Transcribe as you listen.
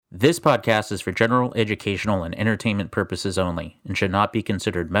This podcast is for general educational and entertainment purposes only and should not be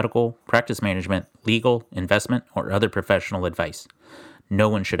considered medical, practice management, legal, investment, or other professional advice. No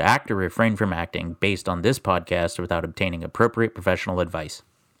one should act or refrain from acting based on this podcast without obtaining appropriate professional advice.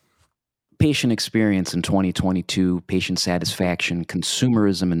 Patient experience in 2022, patient satisfaction,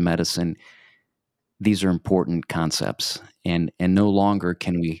 consumerism in medicine, these are important concepts. And no longer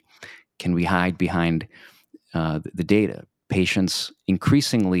can we hide behind the data. Patients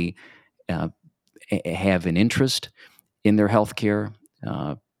increasingly have an interest in their healthcare,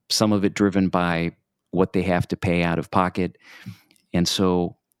 some of it driven by what they have to pay out of pocket. And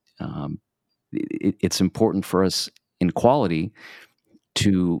so it's important for us in quality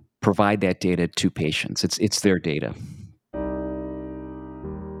to provide that data to patients. It's their data.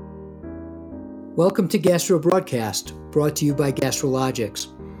 Welcome to Gastro Broadcast, brought to you by Gastrologics.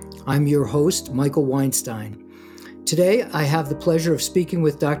 I'm your host, Michael Weinstein. Today, I have the pleasure of speaking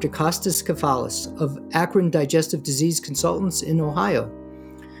with Dr. Kostas Kafalis of Akron Digestive Disease Consultants in Ohio.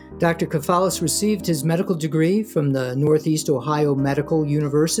 Dr. Kafalis received his medical degree from the Northeast Ohio Medical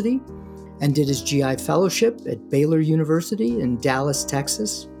University and did his GI fellowship at Baylor University in Dallas,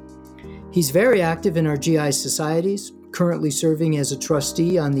 Texas. He's very active in our GI societies, currently serving as a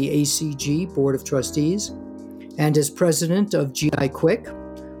trustee on the ACG Board of Trustees and as president of GI Quick,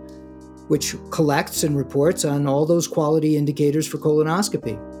 which collects and reports on all those quality indicators for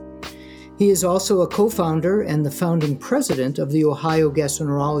colonoscopy. He is also a co-founder and the founding president of the Ohio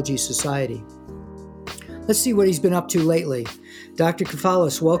Gastroenterology Society. Let's see what he's been up to lately. Dr.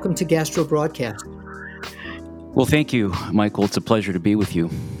 Kafalis, welcome to Gastro Broadcast. Well, thank you, Michael. It's a pleasure to be with you.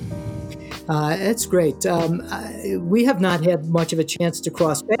 It's great. We have not had much of a chance to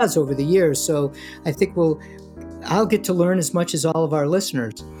cross paths over the years, so I think I'll get to learn as much as all of our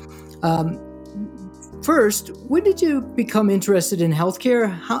listeners. First, when did you become interested in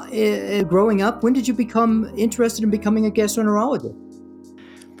healthcare? Growing up, when did you become interested in becoming a gastroenterologist?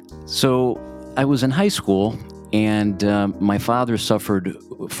 So I was in high school, and my father suffered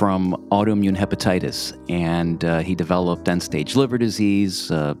from autoimmune hepatitis, and he developed end-stage liver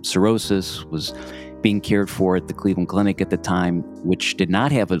disease, cirrhosis, was being cared for at the Cleveland Clinic at the time, which did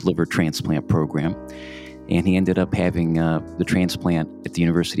not have a liver transplant program, and he ended up having the transplant at the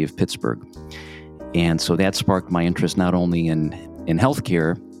University of Pittsburgh. And so that sparked my interest not only in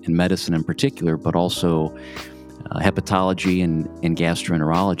healthcare, in medicine in particular, but also hepatology and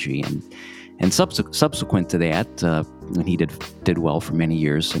gastroenterology. And subsequent to that, and he did well for many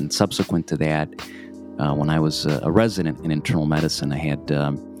years. And subsequent to that, when I was a resident in internal medicine, I had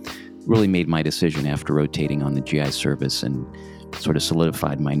really made my decision after rotating on the GI service and sort of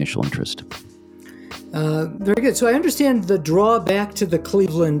solidified my initial interest. Very good. So I understand the drawback to the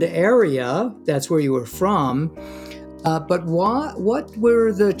Cleveland area. That's where you were from. But what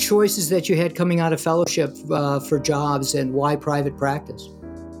were the choices that you had coming out of fellowship for jobs, and why private practice?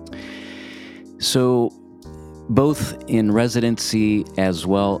 So both in residency as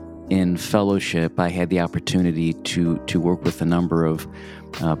well in fellowship, I had the opportunity to work with a number of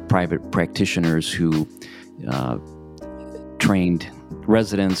private practitioners who trained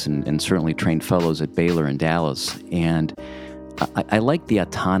residents and certainly trained fellows at Baylor and Dallas. And I liked the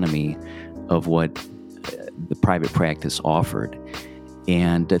autonomy of what the private practice offered.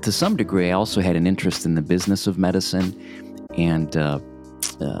 And to some degree, I also had an interest in the business of medicine and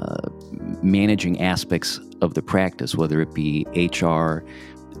managing aspects of the practice, whether it be HR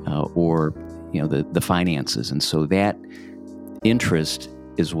or the finances. And so that interest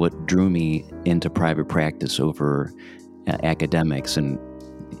is what drew me into private practice over academics, and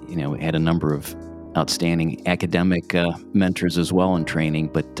had a number of outstanding academic mentors as well in training,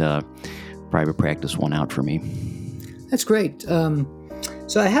 but private practice won out for me. That's great. So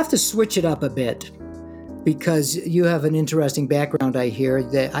I have to switch it up a bit, because you have an interesting background. I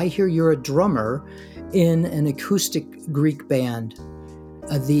hear you're a drummer in an acoustic Greek band,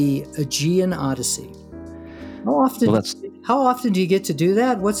 the Aegean Odyssey. How often do you get to do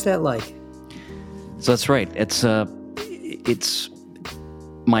that? What's that like? So that's right. It's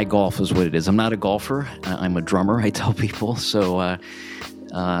my golf is what it is. I'm not a golfer. I'm a drummer, I tell people. So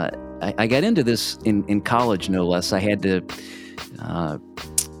I got into this in college, no less. I had to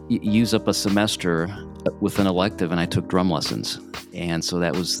use up a semester with an elective, and I took drum lessons. And so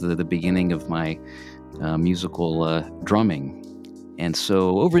that was the beginning of my musical drumming. And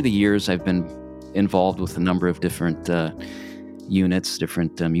so over the years, I've been involved with a number of different units,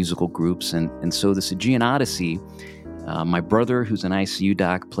 different musical groups. And so this Aegean Odyssey, my brother, who's an ICU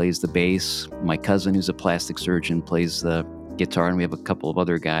doc, plays the bass. My cousin, who's a plastic surgeon, plays the guitar, and we have a couple of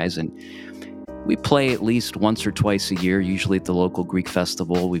other guys. And we play at least once or twice a year, usually at the local Greek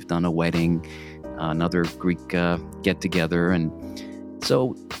festival. We've done a wedding, another Greek get-together. And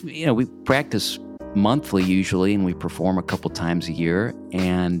so, we practice monthly usually, and we perform a couple times a year.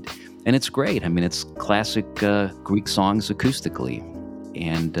 And it's great. I mean, it's classic Greek songs acoustically.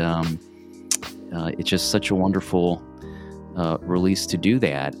 And it's just such a wonderful release to do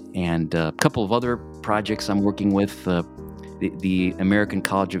that. And a couple of other projects I'm working with. The American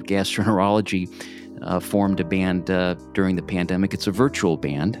College of Gastroenterology formed a band during the pandemic. It's a virtual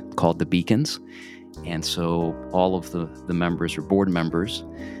band called The Beacons. And so all of the members are board members.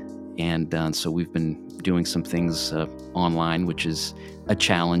 And so we've been doing some things online, which is a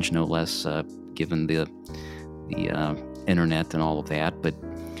challenge, no less, given the internet and all of that.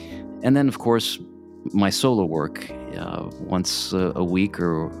 And then, of course, my solo work. Once a week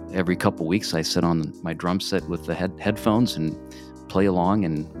or every couple weeks, I sit on my drum set with the headphones and play along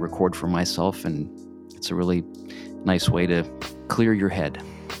and record for myself. And it's a really nice way to clear your head.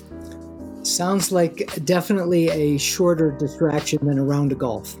 Sounds like definitely a shorter distraction than a round of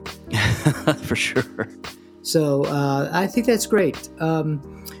golf. For sure. So I think that's great.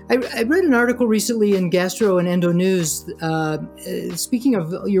 I read an article recently in Gastro and Endo News, speaking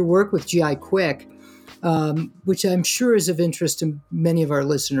of your work with GI Quick, which I'm sure is of interest to many of our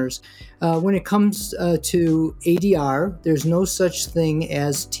listeners. When it comes to ADR, there's no such thing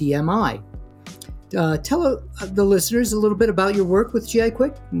as TMI. Tell the listeners a little bit about your work with GI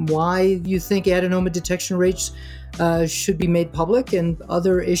Quick, why you think adenoma detection rates should be made public, and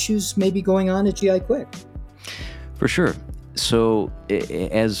other issues maybe going on at GI Quick. For sure. So,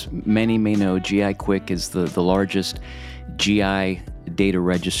 as many may know, GI Quick is the largest GI data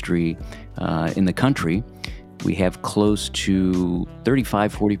registry in the country. We have close to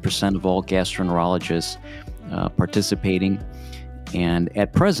 35-40% of all gastroenterologists participating. And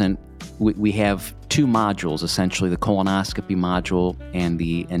at present, we have two modules, essentially the colonoscopy module and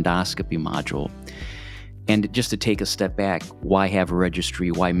the endoscopy module. And just to take a step back, why have a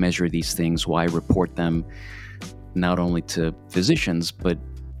registry? Why measure these things? Why report them not only to physicians, but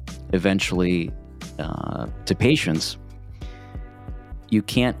eventually to patients? You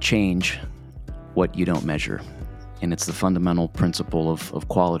can't change what you don't measure. And it's the fundamental principle of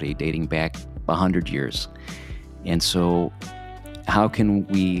quality dating back 100 years. And so how can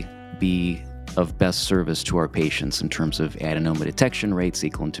we be of best service to our patients in terms of adenoma detection rates,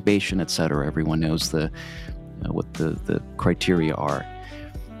 equal intubation, et cetera? Everyone knows what the criteria are.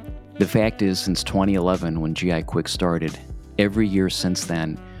 The fact is, since 2011, when GI Quick started, every year since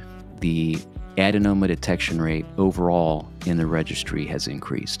then, the adenoma detection rate overall in the registry has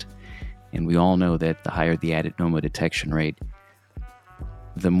increased. And we all know that the higher the adenoma detection rate,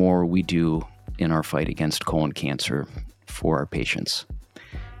 the more we do in our fight against colon cancer for our patients.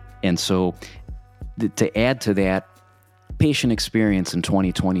 And so to add to that, patient experience in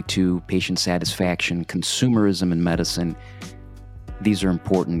 2022, patient satisfaction, consumerism in medicine, these are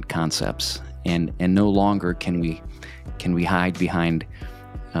important concepts. And no longer can we hide behind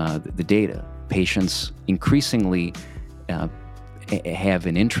the data. Patients increasingly have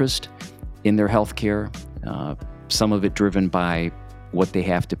an interest in their health care, some of it driven by what they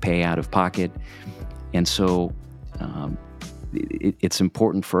have to pay out of pocket. And so it's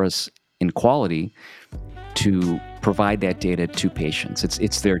important for us in quality to provide that data to patients.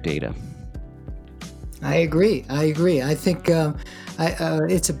 It's their data. I agree. I think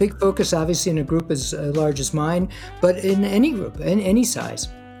it's a big focus, obviously, in a group as large as mine, but in any group, in any size.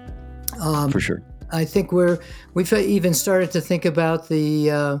 For sure. I think we've even started to think about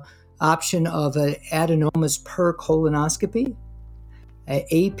the option of an adenomas per colonoscopy,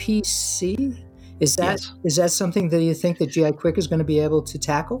 APC. Is that something that you think that GI Quick is going to be able to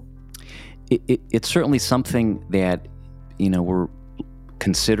tackle? It's certainly something that we're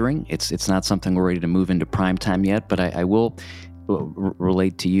considering. It's not something we're ready to move into prime time yet, but I will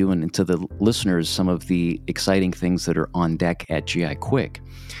relate to you and to the listeners some of the exciting things that are on deck at GI Quick.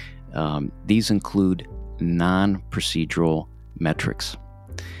 These include non-procedural metrics.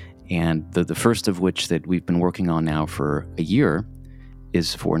 And the first of which that we've been working on now for a year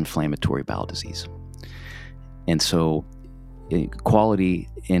is for inflammatory bowel disease. And so quality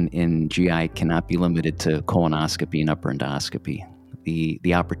in GI cannot be limited to colonoscopy and upper endoscopy.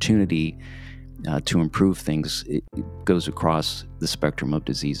 The opportunity to improve things, it goes across the spectrum of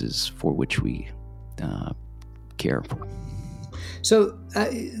diseases for which we care for. So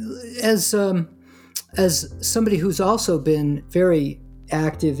as somebody who's also been very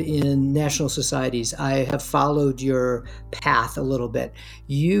active in national societies, I have followed your path a little bit.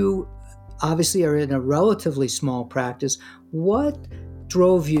 You obviously are in a relatively small practice. What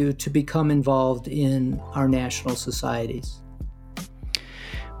drove you to become involved in our national societies?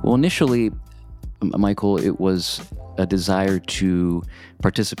 Well, initially, Michael, it was a desire to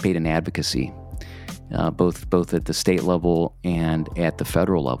participate in advocacy, both at the state level and at the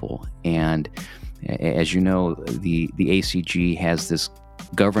federal level. And as you know, the ACG has this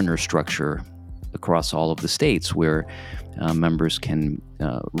governor structure across all of the states where members can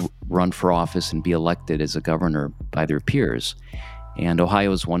run for office and be elected as a governor by their peers. And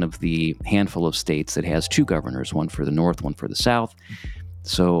Ohio is one of the handful of states that has two governors, one for the North, one for the South.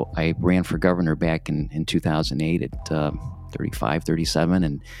 So I ran for governor back in 2008 at 35, 37,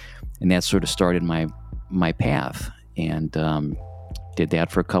 and that sort of started my path. And did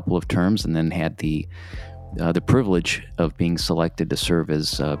that for a couple of terms, and then had the privilege of being selected to serve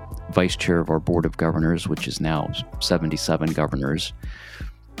as vice chair of our board of governors, which is now 77 governors,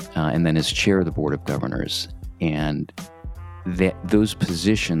 and then as chair of the board of governors. And those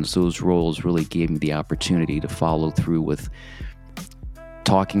positions, those roles really gave me the opportunity to follow through with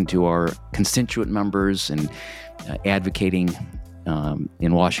talking to our constituent members and advocating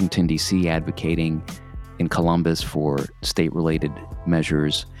in Washington, D.C., advocating in Columbus for state-related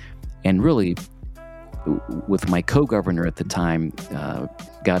measures, and really with my co-governor at the time,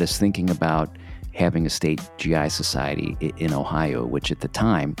 got us thinking about having a state GI society in Ohio, which at the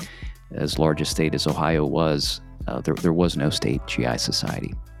time, as large a state as Ohio was, there was no state GI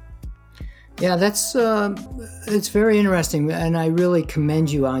society. Yeah, that's it's very interesting, and I really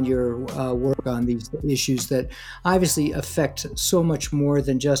commend you on your work on these issues that obviously affect so much more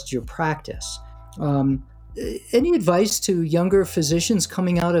than just your practice. Any advice to younger physicians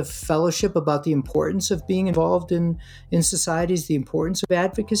coming out of fellowship about the importance of being involved in societies, the importance of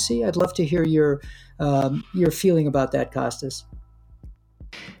advocacy? I'd love to hear your feeling about that, Costas.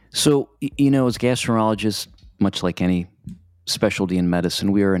 So, as gastroenterologists, much like any specialty in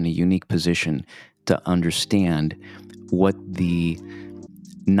medicine, we are in a unique position to understand what the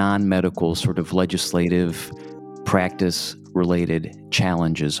non-medical sort of legislative practice-related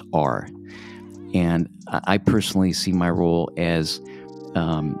challenges are. And I personally see my role as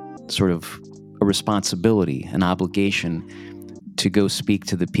sort of a responsibility, an obligation to go speak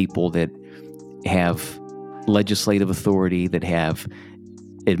to the people that have legislative authority, that have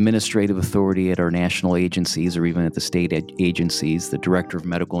administrative authority at our national agencies or even at the state agencies, the director of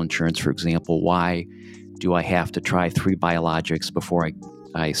medical insurance, for example. Why do I have to try 3 biologics before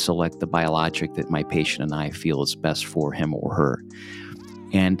I select the biologic that my patient and I feel is best for him or her?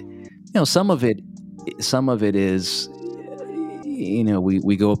 And some of it is,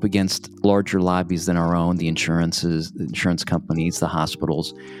 we go up against larger lobbies than our own, the insurance companies, the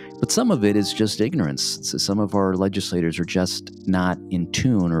hospitals. But some of it is just ignorance. So some of our legislators are just not in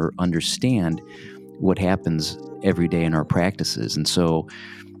tune or understand what happens every day in our practices. And so,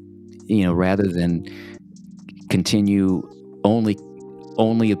 rather than continue only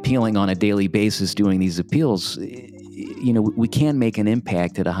appealing on a daily basis, doing these appeals, we can make an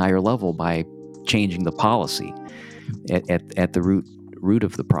impact at a higher level by changing the policy at the root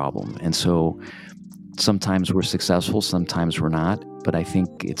of the problem. And so sometimes we're successful, sometimes we're not, but I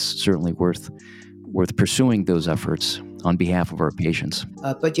think it's certainly worth pursuing those efforts on behalf of our patients.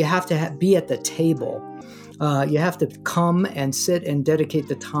 But you have to be at the table. You have to come and sit and dedicate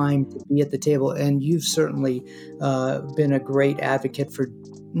the time to be at the table. And you've certainly been a great advocate for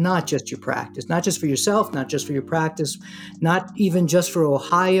not just your practice, not just for yourself, not just for your practice, not even just for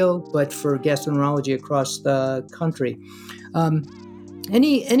Ohio, but for gastroenterology across the country.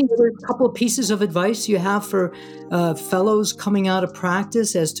 Any other couple of pieces of advice you have for fellows coming out of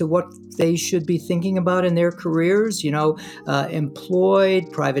practice as to what they should be thinking about in their careers?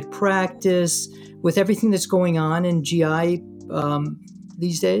 Employed, private practice, with everything that's going on in GI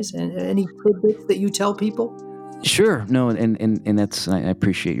these days, and any tidbits that you tell people? Sure. No, and that's, I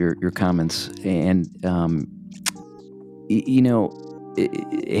appreciate your comments. And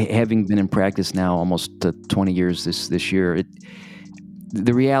having been in practice now almost 20 years this year,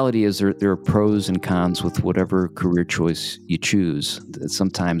 the reality is there are pros and cons with whatever career choice you choose.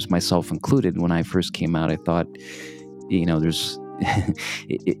 Sometimes, myself included, when I first came out, I thought, there's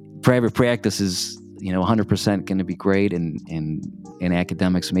private practice is 100% going to be great, and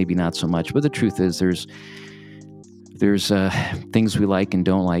academics maybe not so much. But the truth is, there's things we like and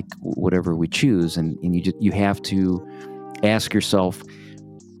don't like, whatever we choose, and you have to ask yourself,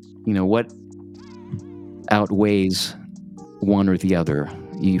 what outweighs one or the other.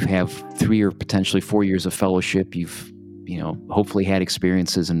 You have 3 or potentially 4 years of fellowship. You've hopefully had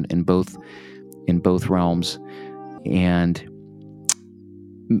experiences in both realms, and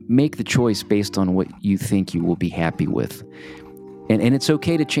make the choice based on what you think you will be happy with. And it's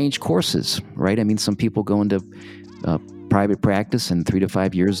okay to change courses, right? I mean, some people go into private practice, and 3 to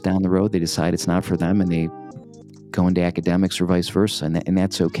 5 years down the road, they decide it's not for them, and they go into academics or vice versa, and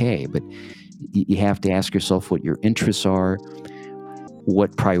that's okay. But you have to ask yourself what your interests are,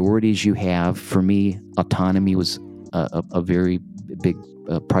 what priorities you have. For me, autonomy was a very big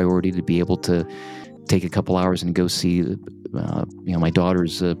priority, to be able to take a couple hours and go see my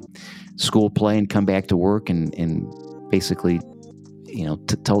daughter's school play and come back to work and basically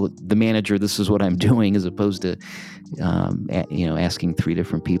to tell the manager this is what I'm doing, as opposed to asking 3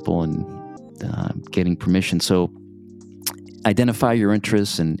 different people and getting permission. So identify your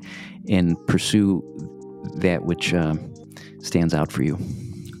interests and pursue that which stands out for you.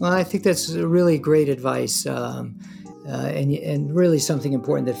 Well, I think that's really great advice, and really something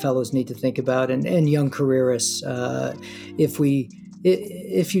important that fellows need to think about, and young careerists. If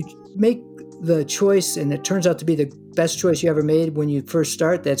you make the choice and it turns out to be the best choice you ever made when you first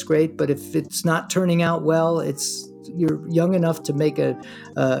start, that's great. But if it's not turning out well, you're young enough to make a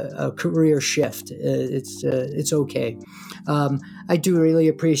career shift. It's okay. I do really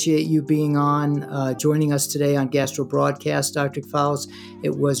appreciate you being on, joining us today on Gastro Broadcast, Dr. Fowles.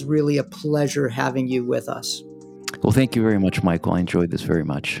 It was really a pleasure having you with us. Well, thank you very much, Michael. I enjoyed this very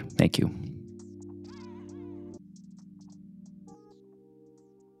much. Thank you.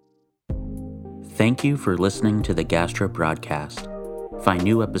 Thank you for listening to the Gastro Broadcast. Find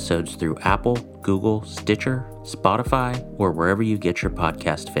new episodes through Apple, Google, Stitcher, Spotify, or wherever you get your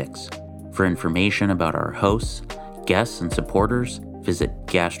podcast fix. For information about our hosts, guests, and supporters, visit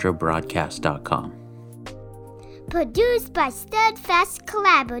gastrobroadcast.com. Produced by Steadfast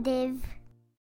Collaborative.